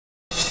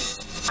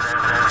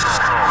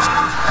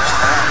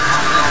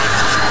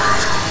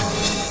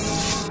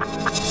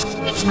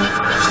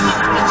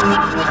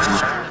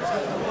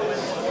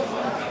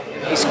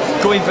It's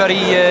going very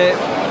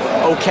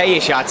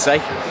okay-ish, I'd say.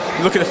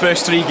 You look at the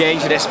first 3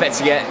 games, you'd expect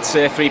to get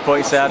 3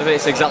 points out of it.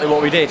 It's exactly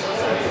what we did.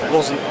 It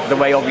wasn't the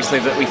way, obviously,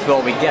 that we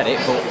thought we'd get it,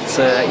 but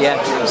yeah,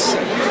 it was,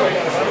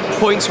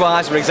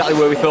 points-wise, we're exactly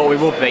where we thought we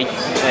would be.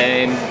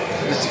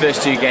 The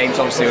first 2 games,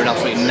 obviously, were an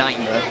absolute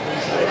nightmare.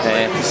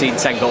 Conceding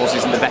 10 goals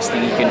isn't the best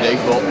thing you can do,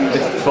 but the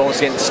performance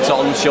against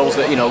Tottenham shows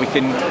that we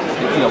can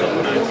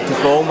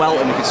perform well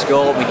and we can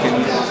score, we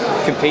can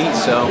compete.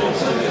 So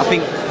I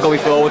think going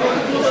forward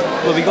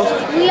will be good.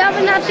 We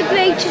haven't had the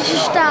greatest of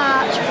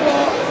starts,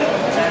 but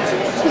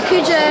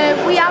because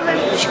we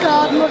haven't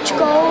scored much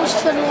goals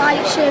for the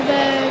likes of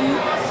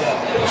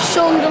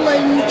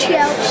Sunderland,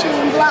 Chelsea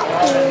and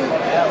Blackpool.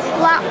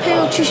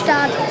 Blackpool just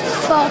had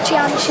 4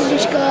 chances and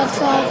scored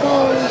 4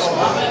 goals.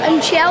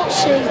 And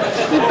Chelsea,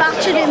 we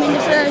battered him in the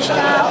first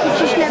half, we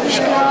just never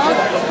scored.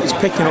 It's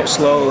picking up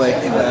slowly,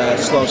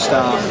 slow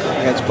start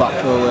against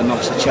Blackpool and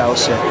obviously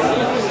Chelsea.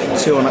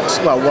 One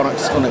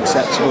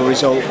unacceptable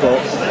result, but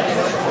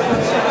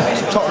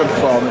Tottenham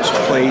performance was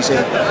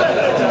pleasing.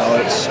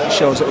 It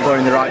shows that we're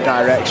going in the right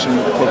direction,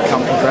 that the club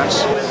can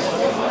progress.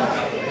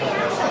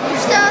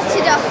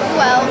 Started off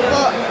well,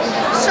 but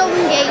some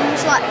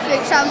games, like for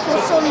example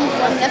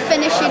Sunderland, the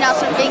finishing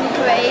hasn't been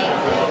great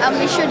and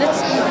we should have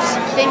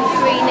been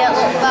 3-0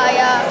 up by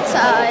half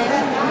time.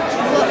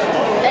 But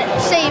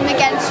same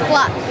against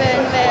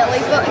Blackburn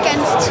really, but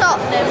against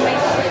Tottenham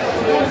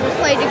we've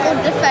played a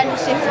good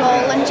defensive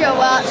role and Joe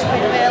Hart's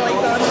been really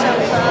good so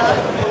far.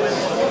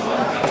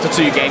 After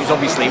 2 games,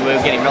 obviously,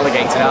 we're getting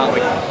relegated, aren't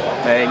we?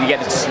 You get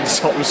the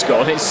Tottenham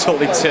score and it's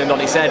totally turned on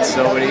its head,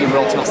 so we're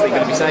automatically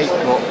going to be safe.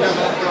 But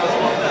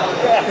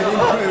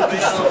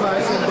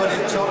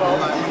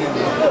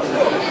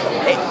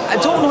I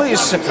don't know if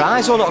it's a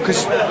surprise or not,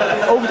 because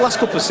over the last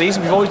couple of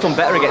seasons we've always done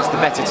better against the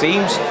better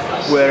teams,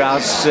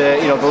 whereas the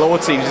lower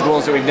teams are the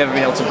ones that we've never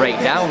been able to break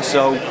down.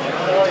 So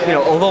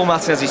although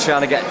Martinez is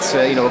trying to get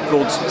a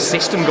good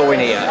system going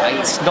here,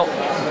 it's not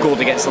good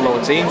against the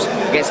lower teams.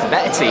 Against the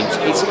better teams,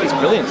 it's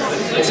brilliant.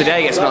 Today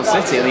against Man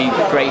City, it'll be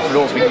great for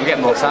us. We can get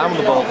more time on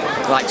the ball,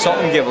 like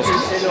Tottenham give us.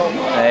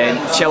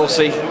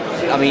 Chelsea,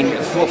 I mean,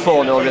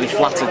 4-0 really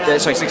flattered.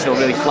 6-0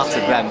 really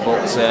flattered them,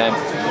 but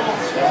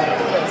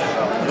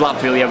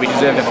Blackpool, yeah, we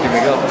deserved everything we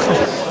got.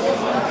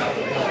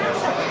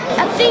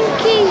 I think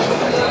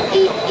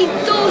he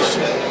does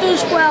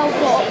well,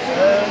 but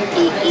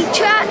he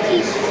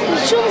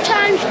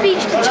sometimes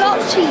beats the top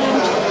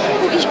teams,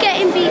 but he's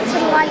getting beat to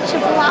the likes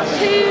of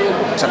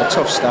Blackpool. It's had a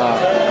tough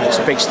start. It's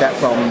a big step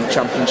from the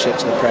Championship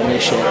to the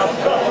Premiership.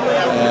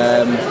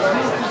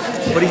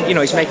 But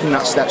he's making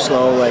that step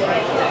slowly.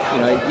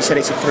 He said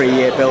it's a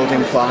 3-year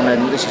building plan,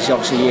 and this is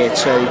obviously year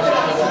 2.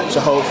 So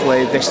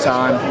hopefully this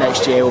time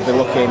next year we'll be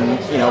looking,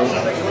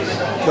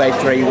 play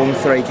 3, won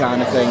 3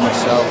 kind of thing.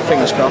 So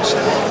fingers crossed.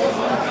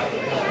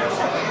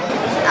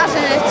 As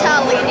an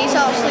Italian, he's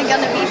obviously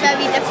going to be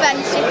very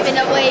defensive in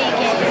away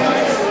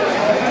games.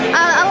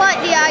 I like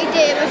the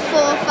idea of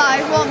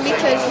 4-5-1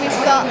 because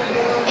we've got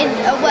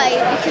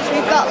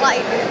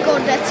like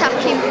good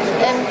attacking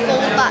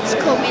full-backs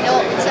coming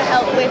up to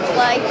help with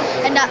play,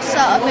 and that's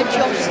sort of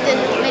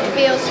adjusting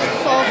midfield from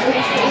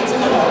 4-3-3 to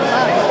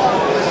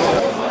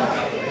 4-5-1.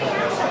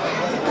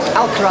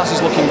 Alcaraz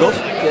is looking good.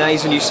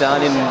 He's a new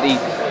signing.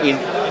 He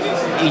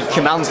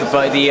commands the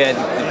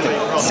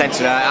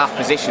centre half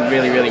position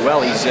really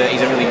well. He's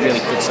a really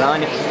good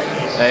signing.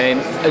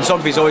 And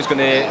Zogby's always going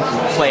to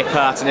play a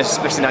part, and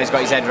especially now he's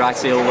got his head right,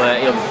 he'll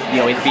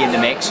be in the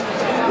mix.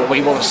 What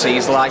we want to see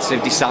is the likes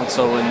of Di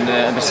Santo and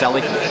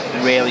Baselli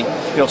really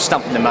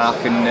stamping the mark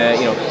and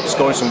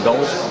scoring some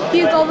goals.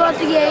 Hugo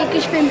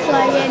Rodriguez's been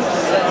playing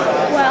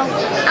well.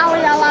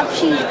 Ali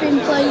Al-Absi's been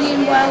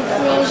playing well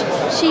for us.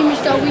 Seems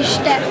as though he's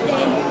stepped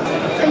in.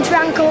 And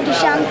Franco Di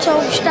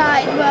Santo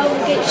started well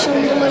against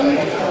Sunderland.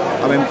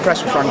 I'm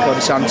impressed with Franco Di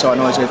Santo. I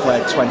know he's only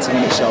played 20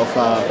 minutes so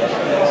far.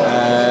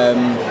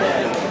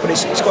 But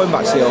it's going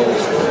back to the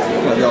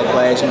old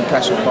players. I'm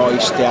impressed with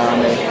Boyce,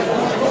 Diani,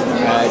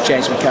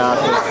 James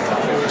McCarthy.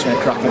 He's been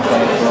a cracking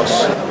player for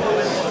us.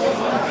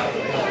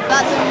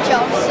 Adam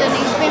Johnson,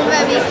 he's been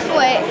very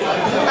quick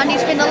and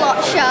he's been a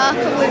lot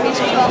sharper with his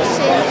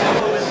crossing.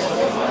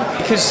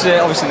 Because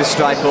obviously the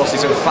strike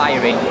forces are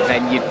firing,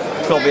 then you'd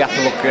probably have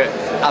to look at,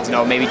 I don't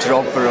know, maybe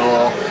Drogba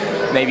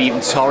or maybe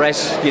even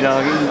Torres.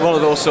 One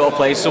of those sort of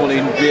players, someone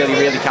who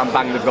really can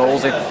bang the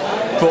goals in.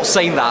 But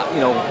saying that,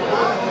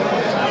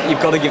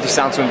 you've got to give Di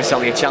Santo and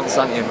Baselli a chance,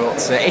 haven't you? But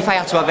if I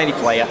had to have any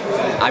player,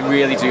 I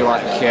really do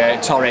like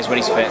Torres when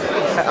he's fit.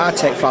 I'd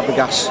take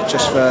Fabregas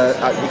just for,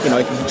 he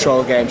can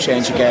control a game,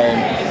 change a game.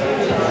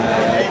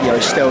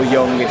 He's still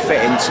young, he'd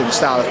fit into the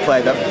style of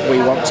play that we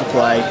want to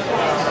play,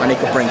 and he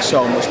could bring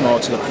so much more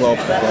to the club.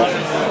 But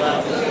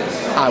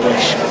I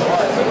wish.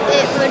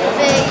 It would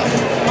be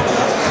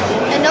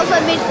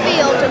another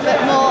midfielder, but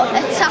more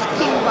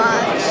attacking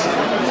wise,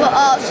 but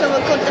also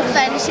a good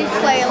defensive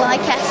player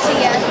like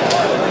Essien.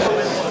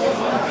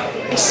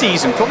 this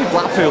season, probably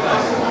Blackpool.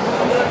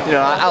 You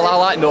know, I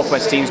like North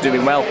West teams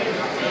doing well.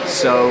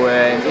 So,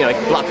 you know,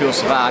 if Blackpool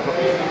survive,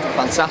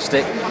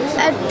 fantastic.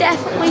 I'd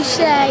definitely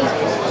say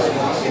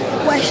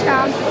West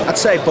Ham. I'd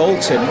say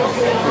Bolton,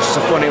 which is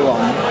a funny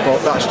one,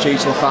 but that's due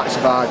to the fact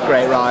of our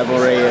great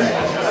rivalry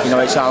and, you know,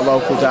 it's our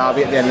local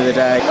derby at the end of the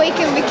day.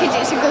 Wigan, because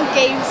it's a good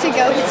game to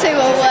go to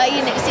away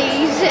and it's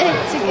easy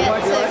to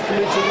get to.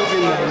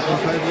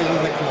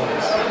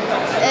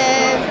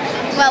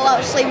 Well,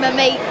 obviously my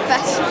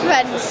best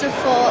friend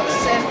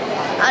supports them,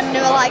 and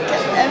they're like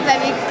a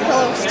very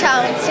close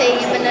town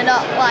team, and they're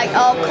not like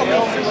all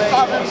coming from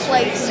foreign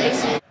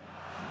places.